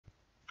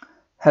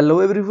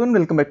Hello everyone,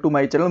 welcome back to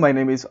my channel. My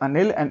name is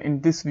Anil, and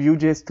in this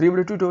Vue.js 3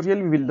 video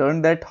tutorial we will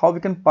learn that how we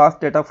can pass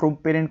data from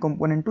parent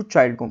component to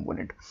child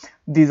component.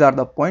 These are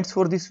the points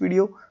for this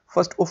video.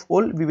 First of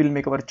all, we will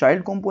make our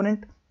child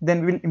component,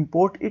 then we will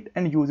import it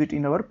and use it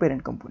in our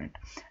parent component.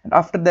 And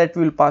after that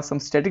we will pass some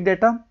static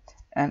data,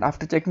 and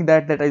after checking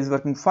that data is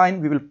working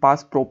fine, we will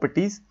pass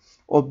properties,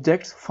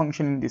 objects,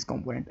 function in this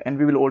component. And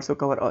we will also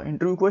cover an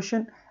interview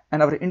question,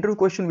 and our interview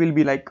question will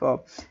be like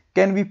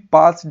can we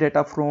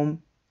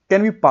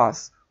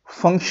pass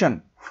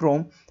function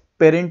from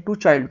parent to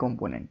child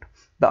component?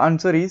 The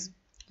answer is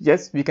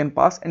yes, we can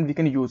pass and we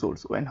can use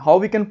also. And how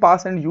we can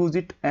pass and use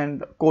it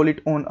and call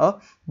it on a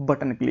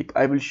button click,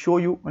 I will show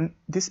you on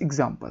this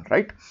example,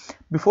 right?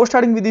 Before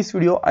starting with this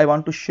video, I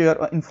want to share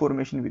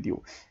information with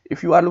you.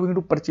 If you are looking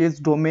to purchase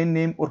domain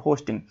name or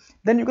hosting,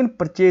 then you can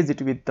purchase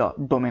it with the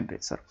Domain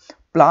Racer.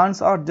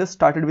 Plans are just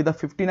started with the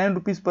 59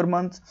 rupees per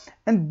month,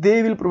 and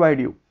they will provide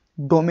you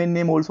domain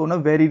name also on a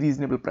very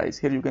reasonable price.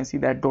 Here you can see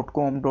that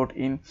 .com,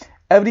 .in,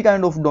 every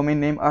kind of domain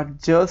name are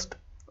just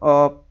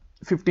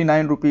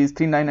 59 rupees,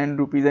 399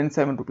 rupees and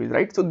 7 rupees,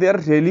 right? So they are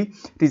really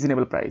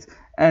reasonable price,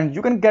 and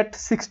you can get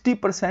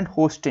 60%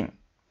 hosting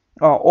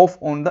off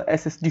on the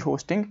SSD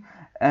hosting,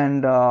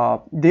 and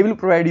they will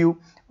provide you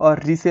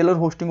reseller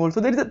hosting also.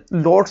 There is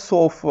lots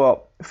of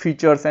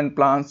features and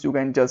plans. You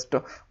can just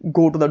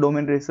go to the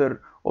Domain Racer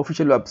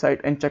official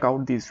website and check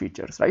out these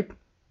features, right?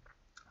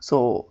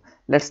 So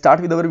let's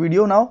start with our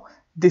video now.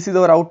 This is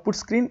our output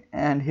screen,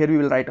 and here we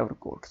will write our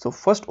code. So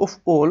first of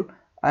all,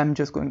 I'm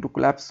just going to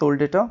collapse soul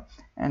data,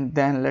 and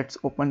then let's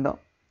open the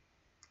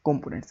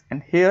components,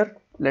 and here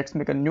let's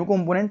make a new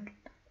component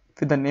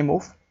with the name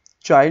of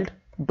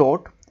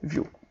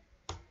child.view,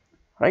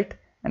 right?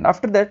 And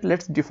after that,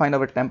 let's define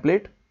our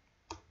template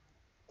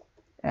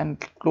and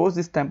close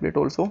this template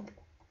also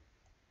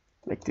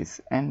like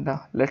this, and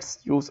let's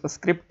use a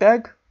script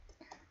tag.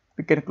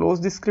 We can close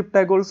this script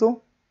tag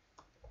also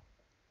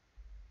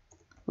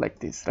like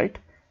this, right?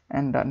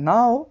 And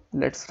now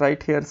let's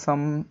write here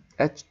some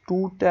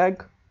h2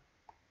 tag,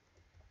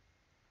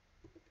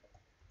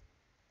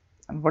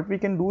 and what we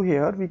can do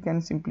here, we can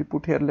simply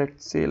put here,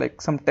 let's say,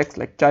 like some text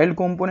like child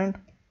component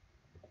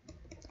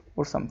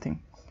or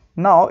something.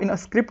 Now in a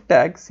script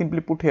tag,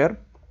 simply put here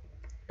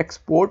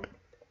export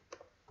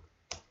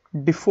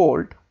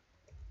default,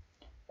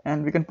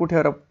 and we can put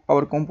here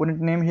our component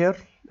name here,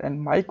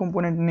 and my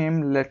component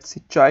name, let's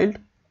say child,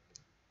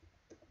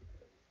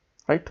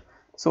 right?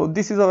 So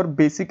this is our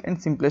basic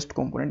and simplest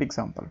component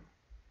example.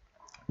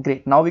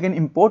 Great. Now we can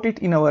import it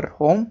in our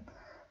home.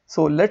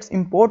 So let's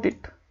import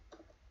it.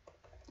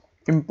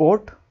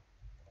 Import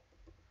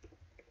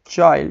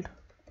child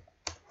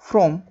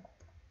from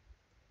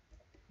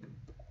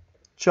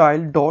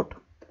child.view,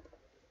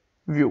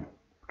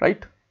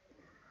 right?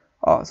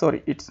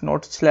 Sorry, it's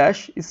not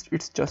slash,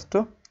 it's just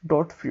a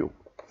 .view.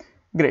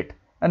 Great.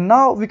 And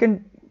now we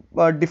can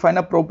define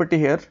a property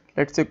here.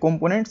 Let's say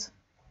components,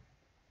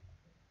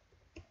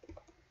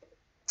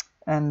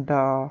 and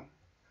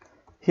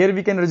here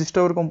we can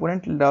register our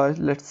component.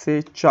 Let's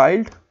say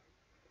child,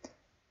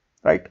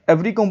 right?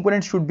 Every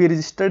component should be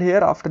registered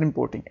here after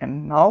importing,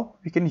 and now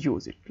we can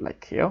use it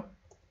like here.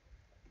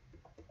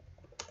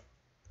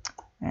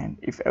 And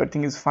if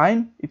everything is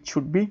fine, it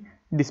should be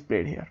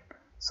displayed here.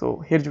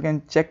 So here you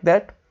can check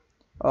that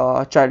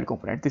child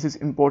component, this is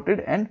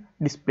imported and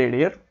displayed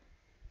here.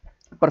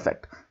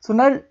 Perfect. So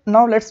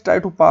now let's try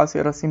to pass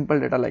here a simple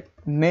data like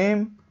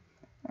name,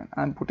 and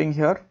I'm putting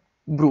here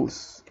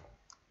Bruce,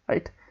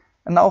 right?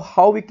 And now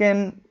how we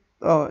can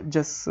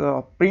just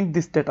print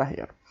this data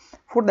here?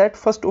 For that,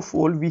 first of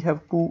all, we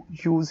have to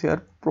use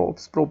here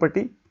props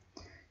property,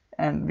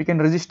 and we can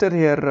register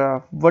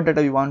here what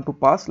data we want to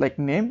pass like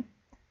name,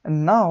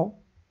 and now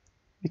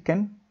we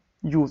can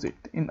use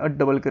it in a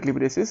double curly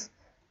braces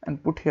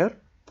and put here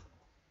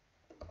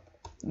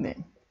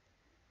name,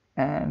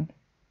 and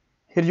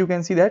here you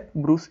can see that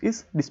Bruce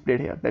is displayed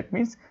here. That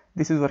means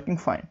this is working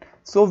fine.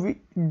 So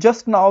we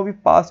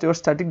passed your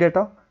static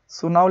data.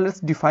 So now let's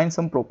define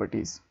some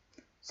properties.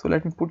 So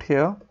let me put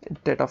here a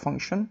data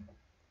function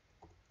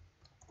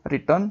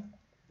return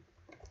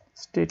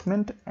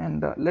statement,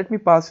 and let me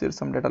pass here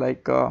some data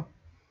like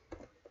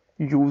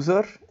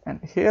user, and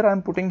here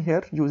I'm putting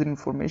here user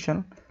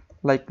information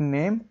like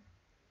name.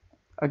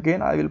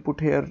 Again I will put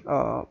here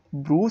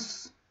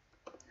Bruce,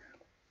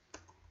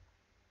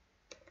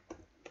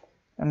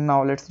 and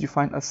now let's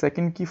define a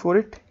second key for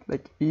it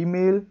like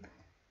email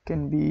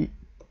can be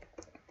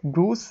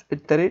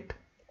bruce@test.com,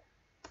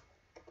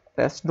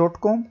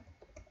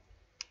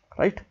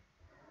 right?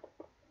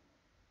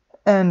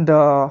 And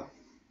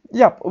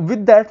yeah,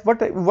 with that,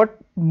 one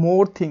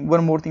more thing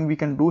we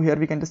can do here,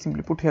 we can just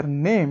simply put here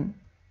name,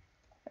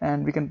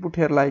 and we can put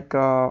here like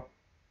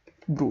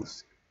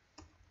Bruce,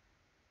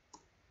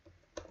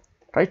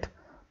 right?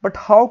 But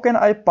how can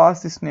I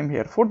pass this name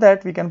here? For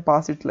that, we can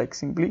pass it like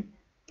simply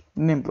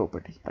name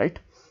property, right?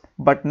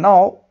 But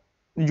now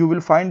you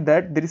will find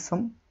that there is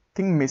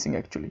something missing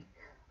actually,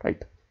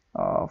 right?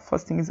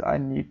 First thing is I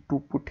need to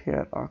put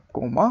here a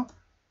comma.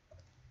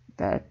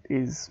 That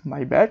is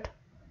my bad.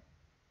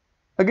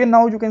 Again,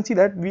 now you can see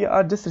that we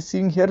are just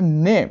receiving here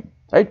name,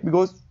 right?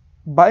 Because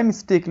by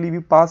mistakenly we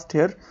passed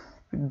here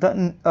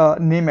the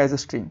name as a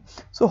string.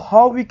 So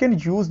how we can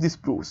use this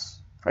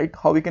proofs, right?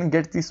 How we can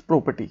get this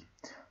property?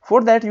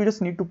 For that, you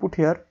just need to put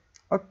here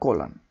a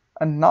colon,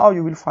 and now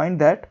you will find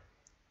that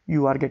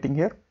you are getting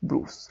here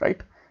proofs,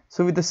 right?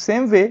 So with the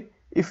same way,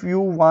 if you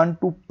want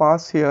to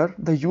pass here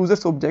the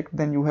users object,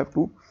 then you have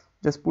to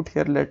just put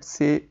here, let's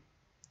say,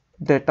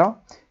 data.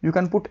 You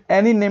can put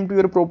any name to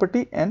your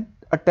property and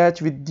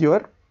attach with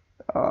your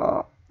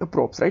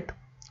props, right?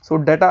 So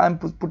data, I'm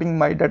putting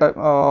my data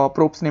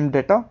props name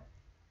data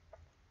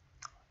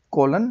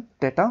colon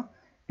data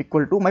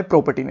equal to my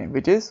property name,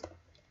 which is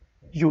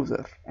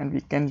user, and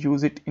we can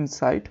use it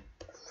inside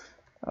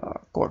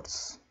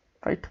quotes,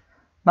 right?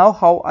 Now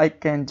how I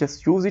can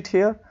just use it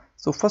here?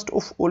 So first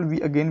of all, we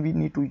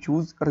need to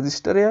use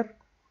register here,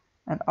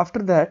 and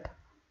after that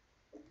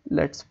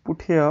let's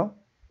put here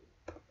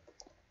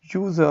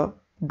user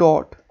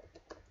dot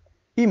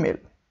email,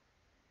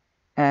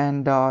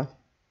 and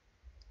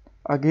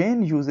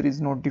again user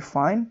is not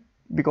defined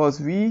because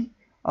we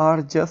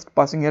are just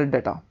passing here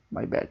data,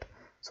 my bad.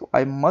 So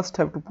I must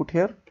have to put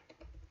here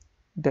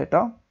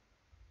data,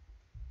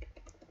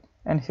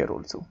 and here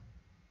also,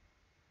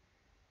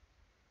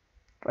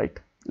 right?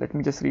 Let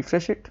me just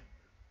refresh it.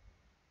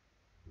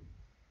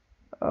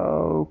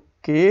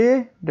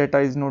 Okay, data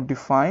is not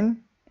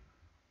defined.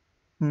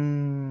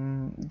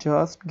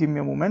 Just give me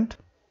a moment.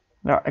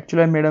 Yeah,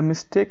 actually I made a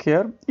mistake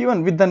here.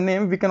 Even with the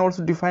name we can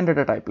also define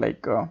data type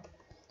like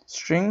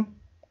string.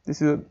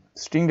 This is a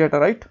string data,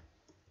 right?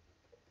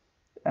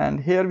 And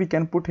here we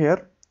can put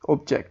here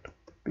object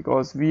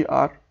because we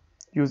are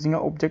using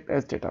an object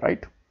as data,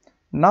 right?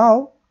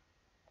 Now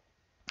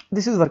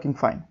this is working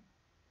fine.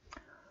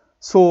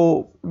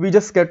 So we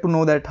just get to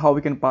know that how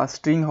we can pass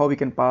string, how we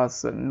can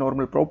pass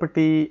normal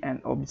property and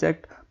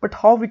object, but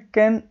how we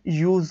can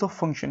use the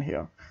function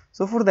here.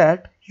 So for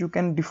that you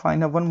can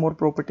define one more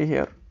property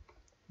here,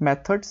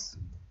 methods,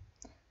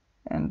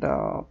 and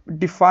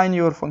define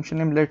your function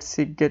name, let's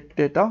say get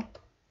data,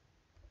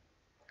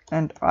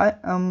 and I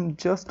am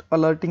just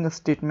alerting a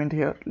statement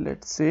here,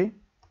 let's say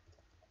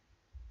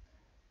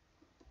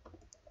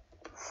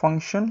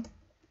function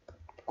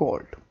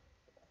called.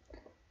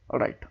 All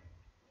right,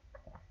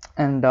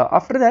 and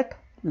after that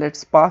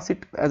let's pass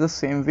it as the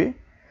same way.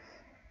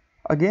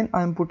 Again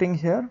I am putting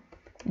here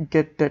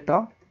get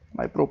data,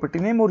 my property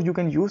name, or you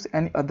can use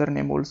any other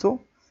name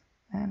also,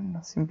 and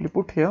simply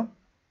put here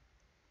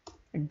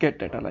get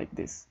data like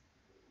this,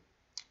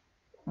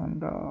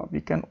 and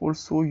we can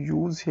also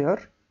use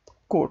here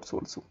quotes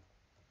also.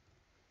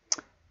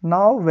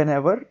 Now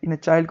whenever in a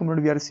child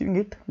component we are receiving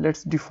it,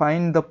 let's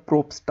define the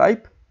props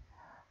type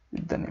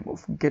with the name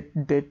of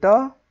get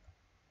data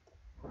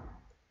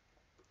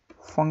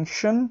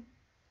function,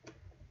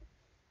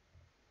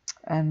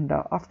 and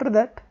after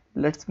that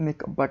let's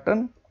make a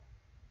button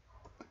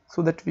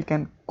so that we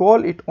can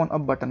call it on a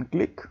button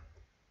click.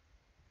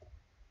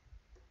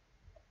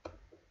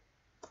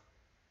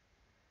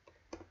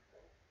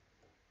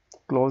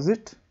 Close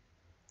it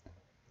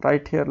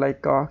right here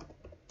like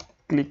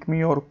click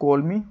me or call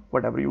me,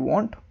 whatever you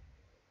want.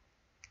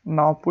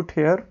 Now put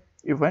here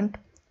event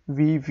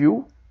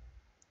view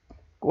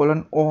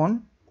colon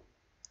on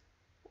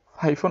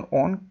hyphen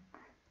on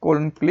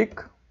colon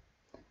click,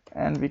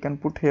 and we can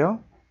put here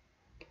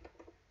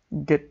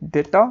get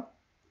data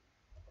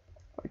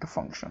like a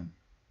function.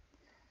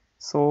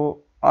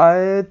 So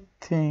I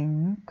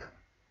think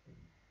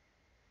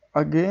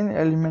again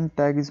element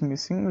tag is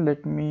missing.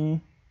 Let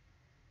me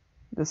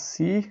just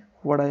see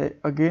what I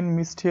again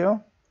missed here.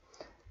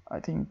 I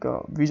think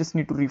we just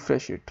need to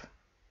refresh it.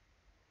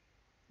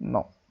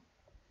 No,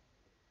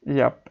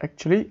 yeah,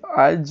 actually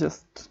I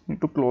just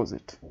need to close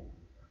it.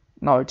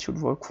 Now it should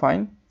work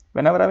fine.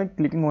 Whenever I'm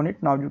clicking on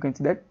it, now you can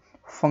see that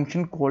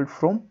function called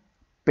from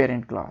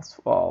parent class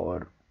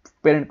or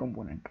parent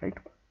component, right?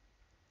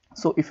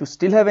 So if you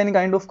still have any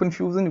kind of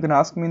confusion, you can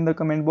ask me in the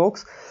comment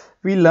box.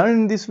 We learned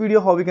in this video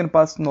how we can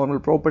pass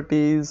normal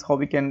properties, how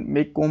we can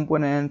make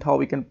component, how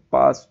we can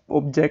pass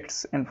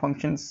objects and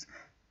functions.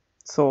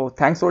 So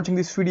thanks for watching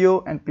this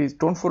video, and please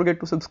don't forget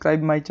to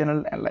subscribe my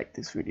channel and like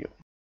this video.